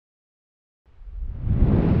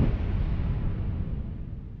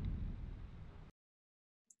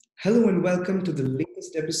Hello and welcome to the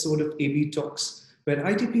latest episode of AB Talks, where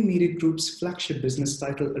ITP Media Group's flagship business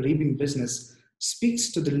title, Arabian Business,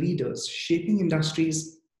 speaks to the leaders shaping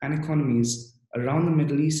industries and economies around the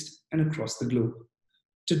Middle East and across the globe.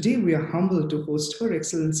 Today, we are humbled to host Her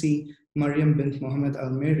Excellency Mariam bint Mohammed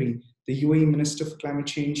Al-Meri, the UAE Minister for Climate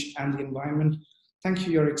Change and the Environment. Thank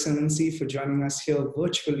you, Your Excellency, for joining us here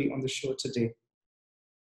virtually on the show today.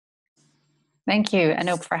 Thank you,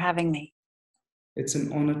 Anoop, for having me. It's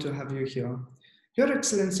an honor to have you here. Your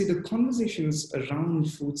Excellency, the conversations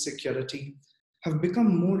around food security have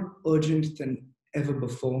become more urgent than ever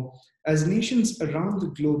before as nations around the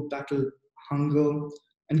globe battle hunger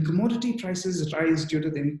and commodity prices rise due to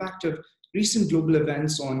the impact of recent global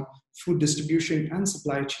events on food distribution and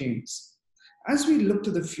supply chains. As we look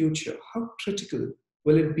to the future, how critical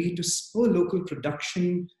will it be to spur local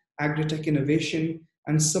production, agri-tech innovation,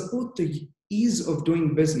 and support the ease of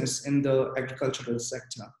doing business in the agricultural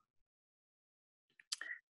sector?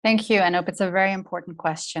 Thank you, Anoop. It's a very important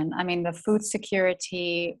question. I mean, the food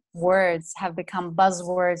security words have become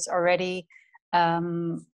buzzwords already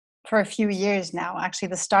for a few years now. Actually,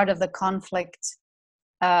 the start of the conflict,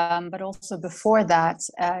 but also before that,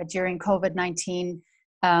 during COVID-19,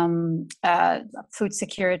 food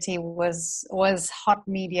security was hot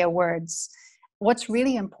media words. What's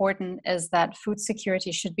really important is that food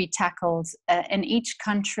security should be tackled in each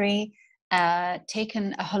country,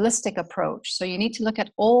 taken a holistic approach. So you need to look at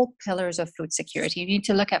all pillars of food security. You need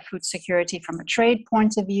to look at food security from a trade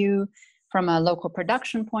point of view, from a local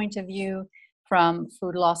production point of view, from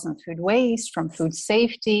food loss and food waste, from food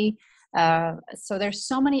safety. So there's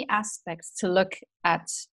so many aspects to look at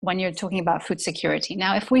when you're talking about food security.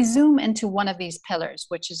 Now, if we zoom into one of these pillars,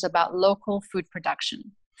 which is about local food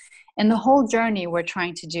production, in the whole journey what we're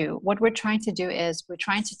trying to do is we're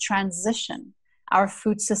trying to transition our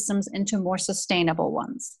food systems into more sustainable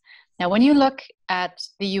ones. Now, when you look at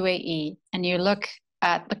the UAE and you look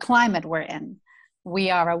at the climate we're in,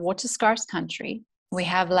 we are a water-scarce country. We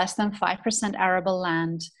have less than 5% arable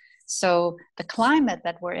land. So the climate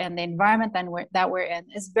that we're in, the environment that we're in,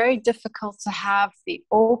 is very difficult to have the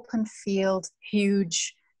open field,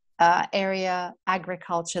 huge area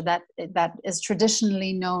agriculture that is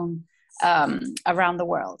traditionally known around the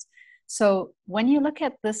world. So when you look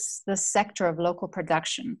at this sector of local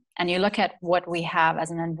production and you look at what we have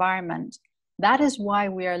as an environment, that is why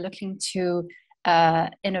we are looking to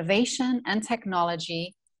innovation and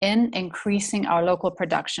technology in increasing our local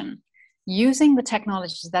production. Using the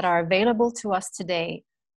technologies that are available to us today,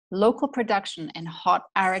 local production in hot,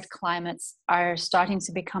 arid climates are starting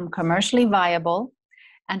to become commercially viable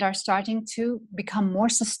and are starting to become more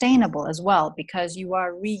sustainable as well, because you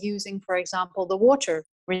are reusing, for example, the water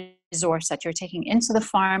resource that you're taking into the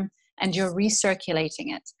farm and you're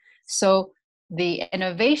recirculating it. So the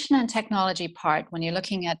innovation and technology part, when you're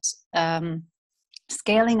looking at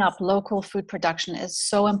scaling up local food production, is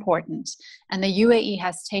so important. And the UAE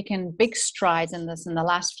has taken big strides in this in the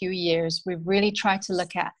last few years. We've really tried to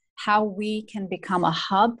look at how we can become a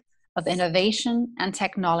hub of innovation and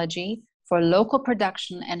technology for local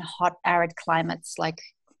production in hot, arid climates like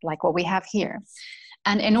what we have here.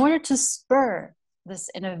 And in order to spur this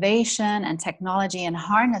innovation and technology and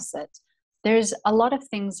harness it, there's a lot of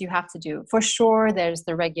things you have to do. For sure, there's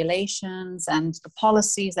the regulations and the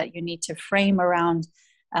policies that you need to frame around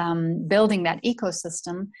building that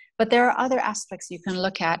ecosystem, but there are other aspects you can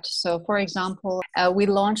look at. So for example, we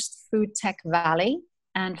launched Food Tech Valley,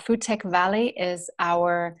 and Food Tech Valley is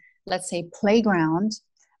our, let's say, playground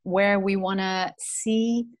where we want to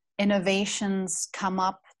see innovations come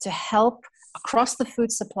up to help across the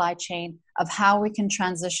food supply chain of how we can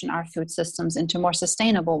transition our food systems into more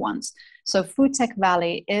sustainable ones. So Food Tech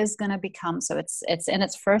Valley is going to become, so it's in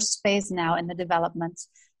its first phase now in the development,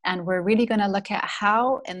 and we're really going to look at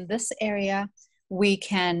how in this area we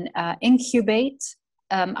can incubate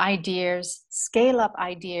ideas, scale up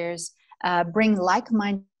ideas, bring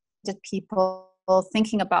like-minded people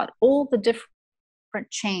thinking about all the different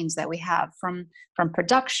chains that we have from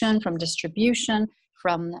production, from distribution,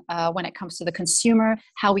 from when it comes to the consumer,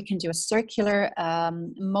 how we can do a circular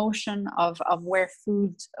motion of where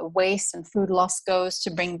food waste and food loss goes to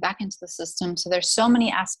bring back into the system. So there's so many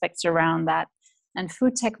aspects around that. And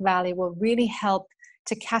Food Tech Valley will really help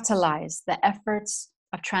to catalyze the efforts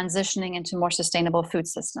of transitioning into more sustainable food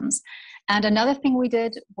systems. And another thing we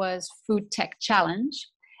did was Food Tech Challenge.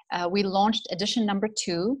 We launched edition number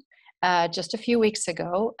 2 just a few weeks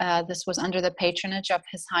ago. This was under the patronage of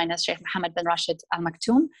His Highness Sheikh Mohammed bin Rashid Al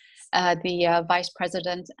Maktoum, the Vice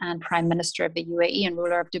President and Prime Minister of the UAE and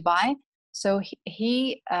ruler of Dubai. So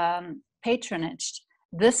he patronaged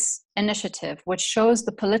this initiative, which shows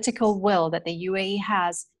the political will that the UAE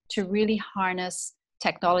has to really harness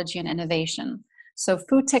technology and innovation. So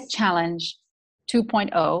Food Tech Challenge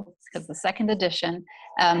 2.0, because the second edition,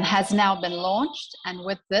 has now been launched. And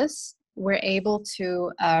with this, we're able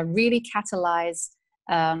to really catalyze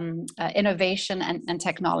innovation and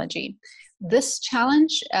technology. This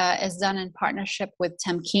challenge is done in partnership with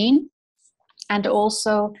Temkeen. And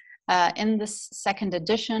also in this second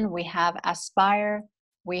edition, we have Aspire,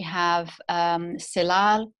 we have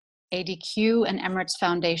Silal, ADQ, and Emirates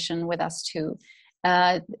Foundation with us too.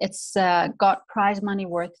 It's got prize money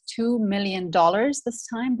worth $2 million this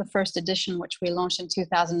time. The first edition, which we launched in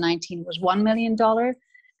 2019, was $1 million.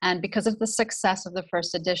 And because of the success of the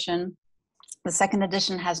first edition, the second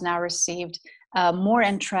edition has now received more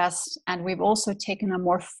interest. And we've also taken a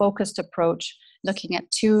more focused approach, looking at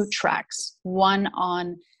two tracks, one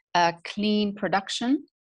on clean production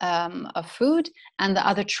of food, and the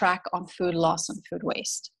other track on food loss and food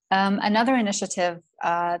waste. Another initiative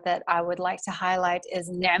that I would like to highlight is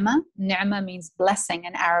Ni'ma. Ni'ma means blessing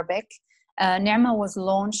in Arabic. Ni'ma was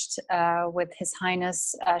launched with His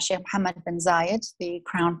Highness Sheikh Mohammed bin Zayed, the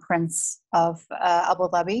Crown Prince of Abu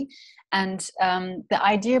Dhabi. And the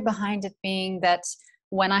idea behind it being that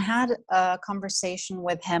when I had a conversation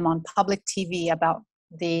with him on public TV about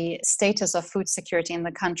the status of food security in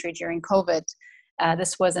the country during COVID,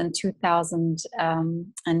 this was in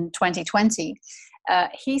 2020,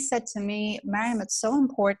 he said to me, Mariam, it's so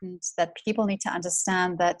important that people need to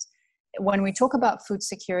understand that when we talk about food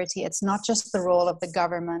security, it's not just the role of the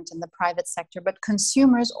government and the private sector, but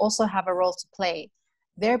consumers also have a role to play.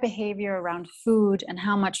 Their behavior around food and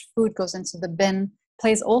how much food goes into the bin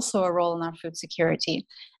plays also a role in our food security.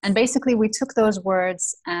 And basically, we took those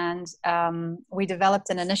words and we developed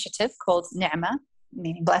an initiative called Ni'ma,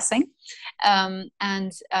 meaning blessing.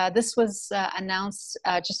 This was announced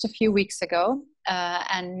just a few weeks ago.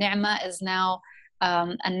 And Ni'ma is now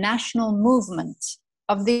a national movement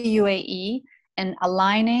of the UAE in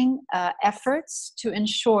aligning efforts to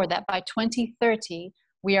ensure that by 2030,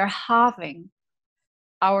 we are halving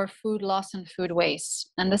our food loss and food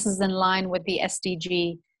waste. And this is in line with the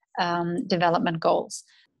SDG development goals.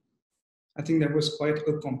 I think that was quite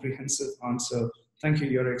a comprehensive answer. Thank you,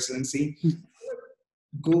 Your Excellency.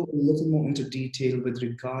 Go a little more into detail with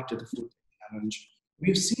regard to the food challenge.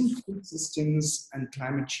 We've seen food systems and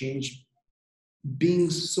climate change being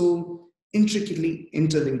so intricately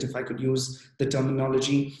interlinked, if I could use the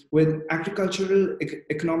terminology, with agricultural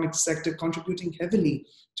economic sector contributing heavily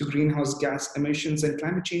to greenhouse gas emissions, and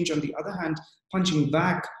climate change, on the other hand, punching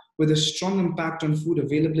back with a strong impact on food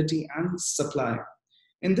availability and supply.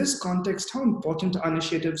 In this context, how important are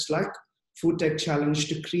initiatives like Food Tech Challenge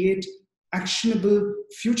to create actionable,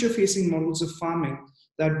 future-facing models of farming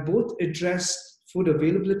that both address food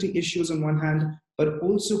availability issues on one hand, but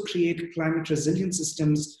also create climate resilient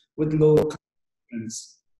systems with low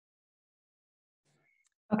emissions?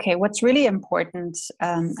 Okay, what's really important,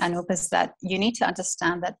 Anup, is that you need to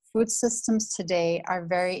understand that food systems today are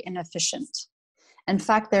very inefficient. In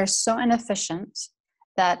fact, they're so inefficient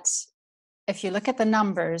that if you look at the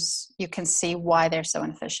numbers, you can see why they're so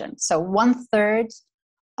inefficient. So 1/3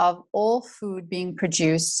 of all food being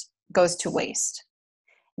produced goes to waste.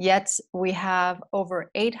 Yet we have over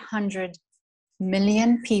 800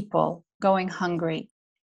 million people going hungry.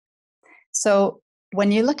 So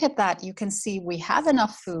when you look at that, you can see we have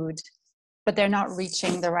enough food, but they're not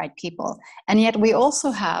reaching the right people. And yet we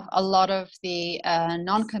also have a lot of the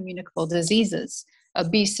non-communicable diseases,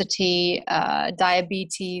 obesity,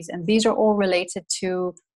 diabetes, and these are all related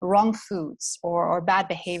to wrong foods or bad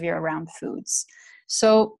behavior around foods.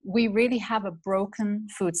 So we really have a broken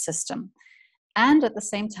food system. And at the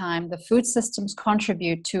same time, the food systems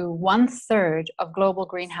contribute to 1/3 of global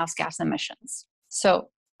greenhouse gas emissions. So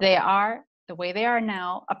they are, the way they are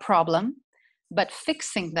now, a problem, but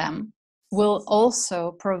fixing them will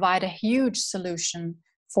also provide a huge solution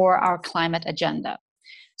for our climate agenda.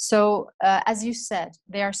 So as you said,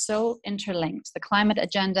 they are so interlinked. The climate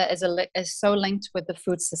agenda is so linked with the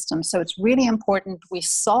food system. So it's really important we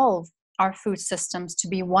solve our food systems to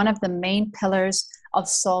be one of the main pillars of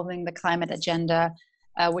solving the climate agenda,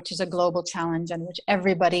 which is a global challenge and which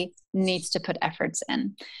everybody needs to put efforts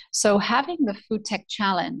in. So having the Food Tech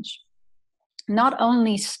Challenge not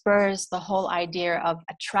only spurs the whole idea of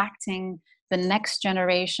attracting the next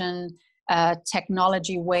generation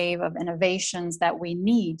technology wave of innovations that we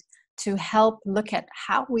need to help look at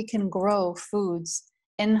how we can grow foods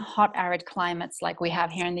in hot arid climates like we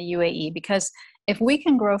have here in the UAE, because if we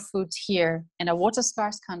can grow foods here in a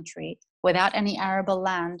water-scarce country without any arable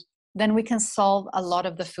land, then we can solve a lot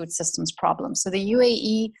of the food systems problems. So the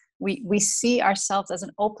UAE, we see ourselves as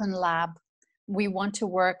an open lab. We want to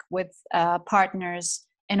work with partners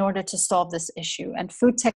in order to solve this issue. And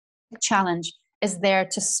Food Tech Challenge is there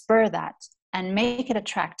to spur that and make it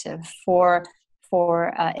attractive for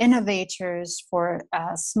innovators, for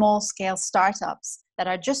small-scale startups that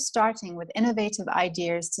are just starting with innovative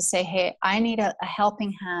ideas to say, hey, I need a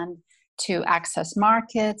helping hand to access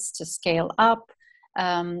markets, to scale up,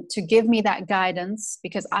 to give me that guidance,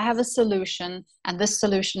 because I have a solution, and this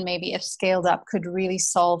solution, maybe if scaled up, could really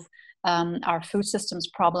solve our food systems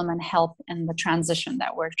problem and help in the transition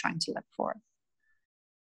that we're trying to look for.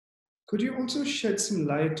 Could you also shed some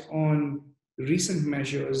light on recent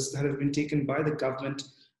measures that have been taken by the government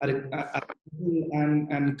at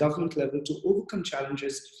and government level to overcome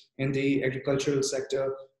challenges in the agricultural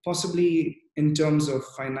sector, possibly in terms of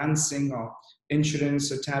financing or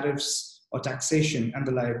insurance or tariffs or taxation and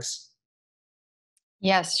the likes?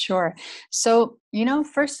 Yes, sure. So,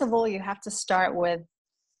 first of all, you have to start with,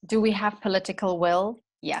 do we have political will?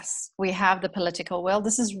 Yes, we have the political will.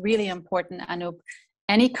 This is really important, Anup.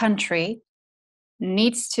 Any country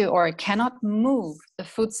needs to or cannot move the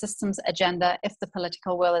food systems agenda if the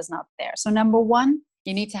political will is not there. So number one,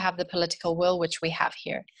 you need to have the political will, which we have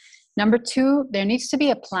here. Number two, there needs to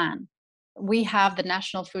be a plan. We have the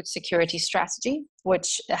National Food Security Strategy,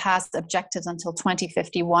 which has objectives until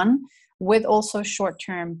 2051, with also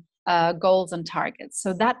short-term goals and targets.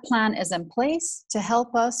 So that plan is in place to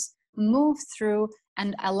help us move through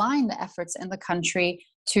and align the efforts in the country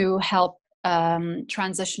to help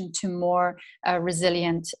transition to more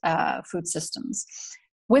resilient food systems.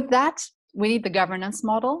 With that, we need the governance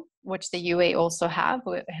model, which the UAE also have.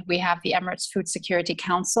 We have the Emirates Food Security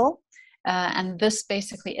Council, and this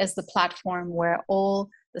basically is the platform where all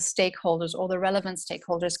the stakeholders, all the relevant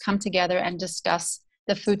stakeholders come together and discuss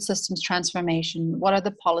the food systems transformation. What are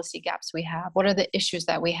the policy gaps we have? What are the issues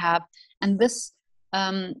that we have? And this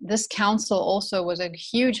council also was a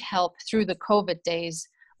huge help through the COVID days,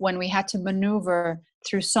 when we had to maneuver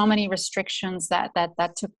through so many restrictions that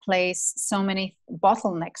took place, so many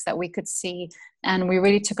bottlenecks that we could see. And we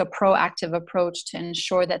really took a proactive approach to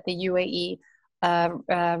ensure that the UAE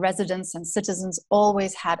residents and citizens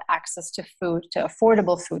always had access to food, to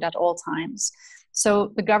affordable food at all times.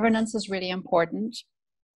 So the governance is really important.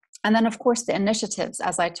 And then, of course, the initiatives,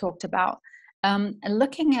 as I talked about.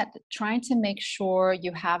 Looking at trying to make sure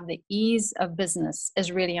you have the ease of business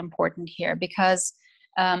is really important here, because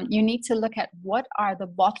you need to look at what are the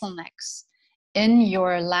bottlenecks in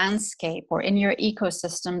your landscape or in your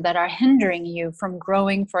ecosystem that are hindering you from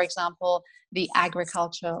growing, for example, the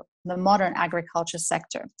modern agriculture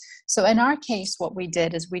sector. So in our case, what we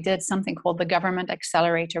did is we did something called the Government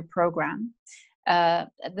Accelerator Program.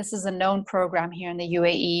 This is a known program here in the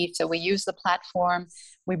UAE. So we use the platform,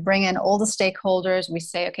 we bring in all the stakeholders, we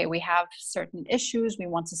say, okay, we have certain issues, we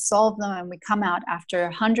want to solve them, and we come out after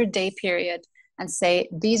a 100-day period and say,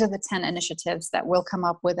 these are the 10 initiatives that we'll come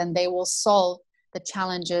up with, and they will solve the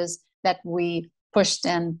challenges that we pushed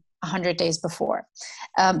in 100 days before.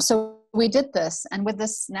 So we did this, and with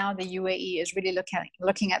this now the UAE is really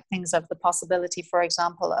looking at things of the possibility, for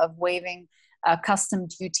example, of waiving custom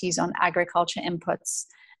duties on agriculture inputs.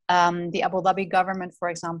 The Abu Dhabi government, for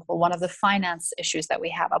example, one of the finance issues that we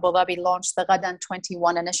have, Abu Dhabi launched the Ghadan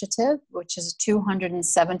 21 initiative, which is a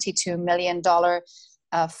 $272 million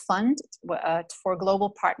fund for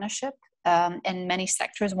global partnership in many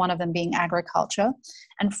sectors, one of them being agriculture.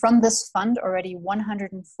 And from this fund, already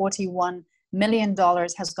 $141 million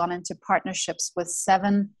has gone into partnerships with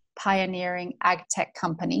 7 pioneering ag tech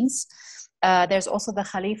companies. There's also the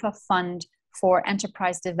Khalifa Fund for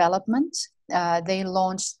Enterprise Development. They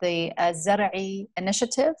launched the Zar'i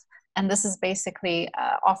initiative, and this is basically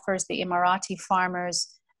offers the Emirati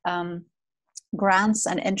farmers grants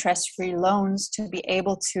and interest-free loans to be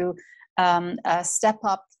able to step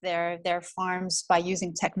up their farms by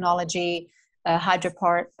using technology,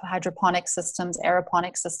 hydroponic systems,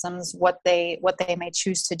 aeroponic systems, what they may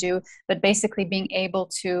choose to do, but basically being able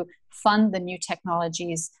to fund the new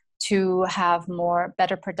technologies to have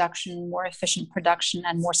better production, more efficient production,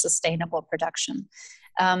 and more sustainable production.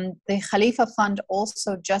 The Khalifa Fund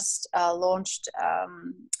also just launched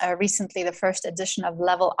recently the first edition of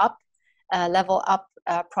Level Up. Level Up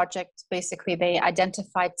project, basically they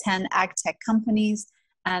identified 10 ag tech companies,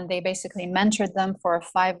 and they basically mentored them for a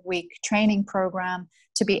 5-week training program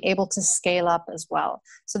to be able to scale up as well.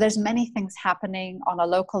 So there's many things happening on a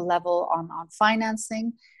local level on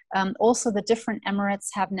financing. Also, the different emirates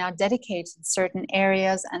have now dedicated certain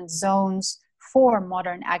areas and zones for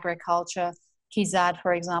modern agriculture KIZAD,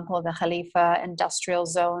 for example, the Khalifa Industrial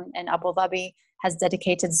Zone in Abu Dhabi, has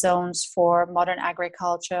dedicated zones for modern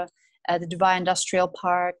agriculture. The Dubai Industrial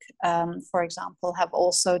Park, for example, have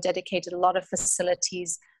also dedicated a lot of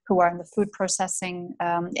facilities who are in the food processing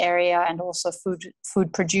area and also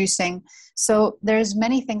food producing. So there's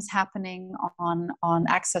many things happening on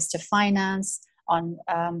access to finance, on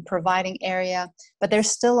providing area, but there's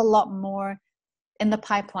still a lot more in the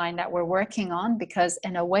pipeline that we're working on, because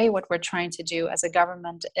in a way what we're trying to do as a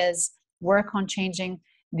government is work on changing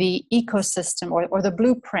the ecosystem or the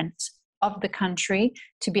blueprint of the country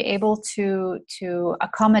to be able to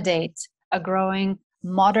accommodate a growing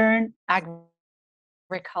modern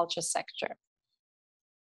agriculture sector.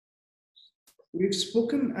 We've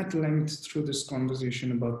spoken at length through this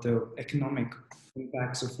conversation about the economic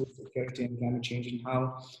impacts of food security and climate change and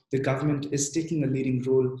how the government is taking a leading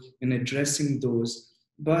role in addressing those.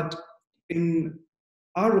 But in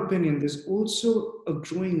our opinion, there's also a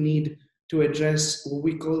growing need to address what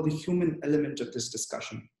we call the human element of this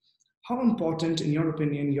discussion. How important, in your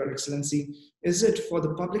opinion, Your Excellency, is it for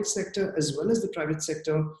the public sector as well as the private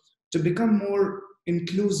sector to become more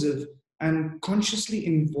inclusive and consciously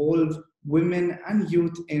involve women and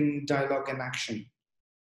youth in dialogue and action?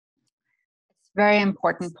 Very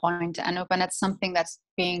important point, Anup, and it's something that's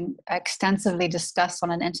being extensively discussed on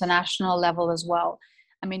an international level as well.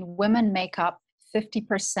 I mean, women make up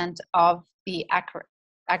 50% of the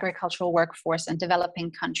agricultural workforce in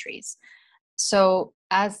developing countries. So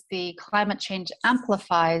as the climate change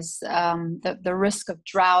amplifies the risk of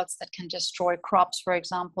droughts that can destroy crops, for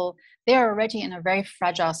example, they are already in a very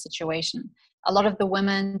fragile situation. A lot of the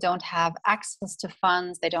women don't have access to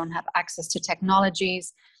funds, they don't have access to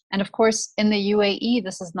technologies. And of course, in the UAE,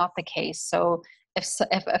 this is not the case. So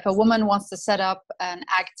if a woman wants to set up an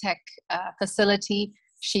ag tech facility,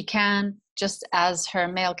 she can, just as her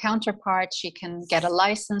male counterpart. She can get a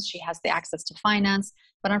license, she has the access to finance.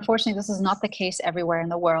 But unfortunately, this is not the case everywhere in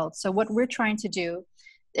the world. So what we're trying to do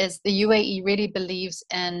is the UAE really believes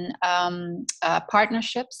in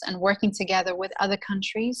partnerships and working together with other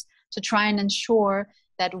countries to try and ensure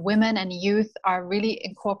that women and youth are really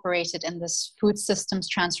incorporated in this food systems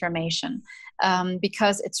transformation,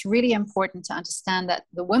 because it's really important to understand that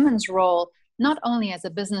the women's role, not only as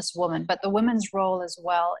a businesswoman, but the women's role as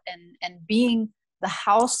well in being the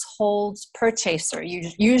household purchaser.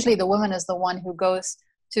 Usually the woman is the one who goes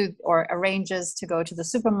to or arranges to go to the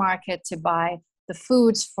supermarket to buy the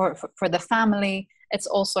foods for the family. It's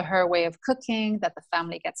also her way of cooking that the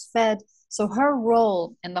family gets fed. So her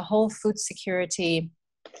role in the whole food security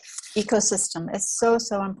ecosystem is so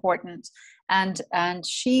important, and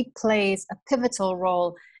she plays a pivotal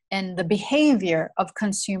role in the behavior of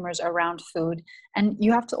consumers around food. And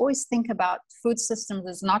you have to always think about food systems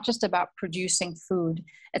as not just about producing food,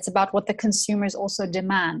 it's about what the consumers also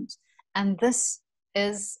demand. And this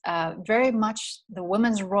is very much the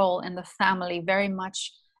woman's role in the family, very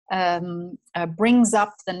much brings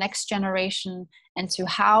up the next generation into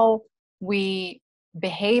how we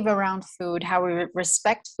behave around food, how we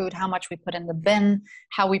respect food, how much we put in the bin,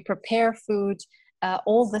 how we prepare food.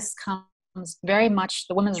 All this comes very much,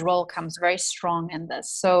 the woman's role comes very strong in this.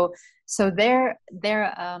 So their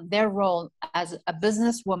role as a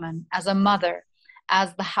businesswoman, as a mother,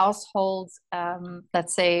 as the household,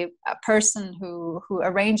 let's say, a person who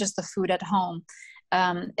arranges the food at home,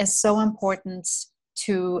 is so important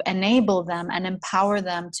to enable them and empower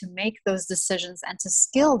them to make those decisions and to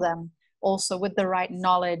skill them also with the right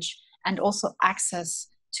knowledge and also access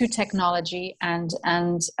to technology and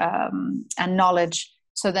knowledge,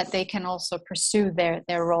 so that they can also pursue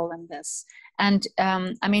their role in this. And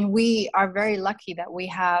I mean, we are very lucky that we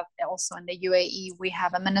have also in the UAE, we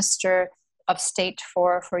have a Minister of State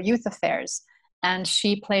for Youth Affairs, and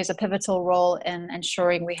she plays a pivotal role in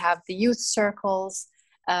ensuring we have the youth circles.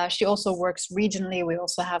 She also works regionally. We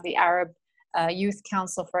also have the Arab Youth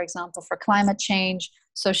Council, for example, for climate change.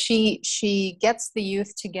 So she gets the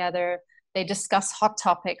youth together. They discuss hot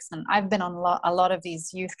topics, and I've been on a lot of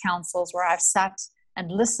these youth councils where I've sat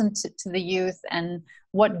and listened to the youth and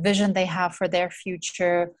what vision they have for their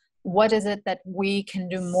future. What is it that we can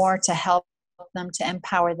do more to help them, to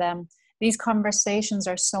empower them? These conversations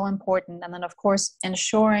are so important. And then, of course,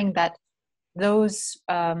 ensuring that those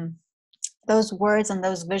words and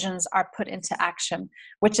those visions are put into action,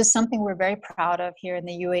 which is something we're very proud of here in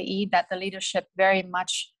the UAE, that the leadership very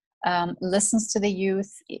much listens to the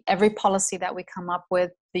youth. Every policy that we come up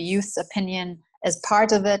with, the youth's opinion is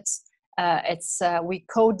part of it. We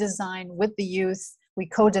co-design with the youth, we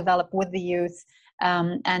co-develop with the youth.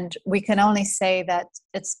 And we can only say that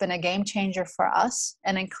it's been a game changer for us,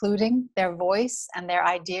 and including their voice and their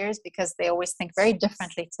ideas, because they always think very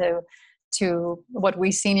differently to what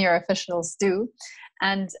we senior officials do.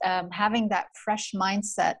 And having that fresh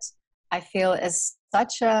mindset, I feel, is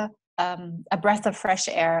such a breath of fresh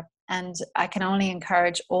air. And I can only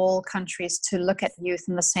encourage all countries to look at youth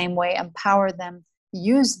in the same way, empower them,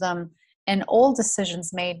 use them in all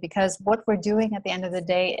decisions made, because what we're doing at the end of the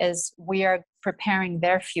day is we are preparing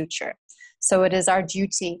their future. So it is our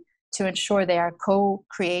duty to ensure they are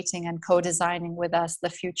co-creating and co-designing with us the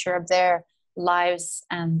future of their lives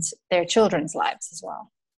and their children's lives as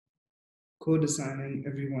well. Co-designing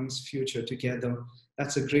everyone's future together.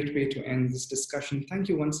 That's a great way to end this discussion. Thank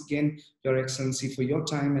you once again, Your Excellency, for your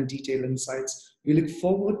time and detailed insights. We look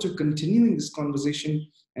forward to continuing this conversation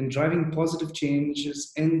and driving positive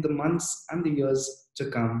changes in the months and the years to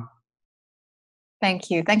come. Thank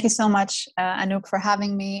you. Thank you so much, Anouk, for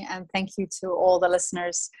having me. And thank you to all the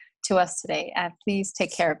listeners to us today. And please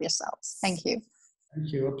take care of yourselves. Thank you.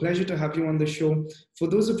 Thank you. A pleasure to have you on the show. For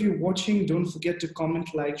those of you watching, don't forget to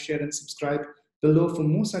comment, like, share, and subscribe below for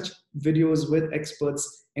more such videos with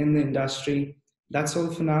experts in the industry. That's all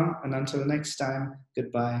for now. And until next time,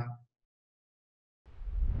 goodbye.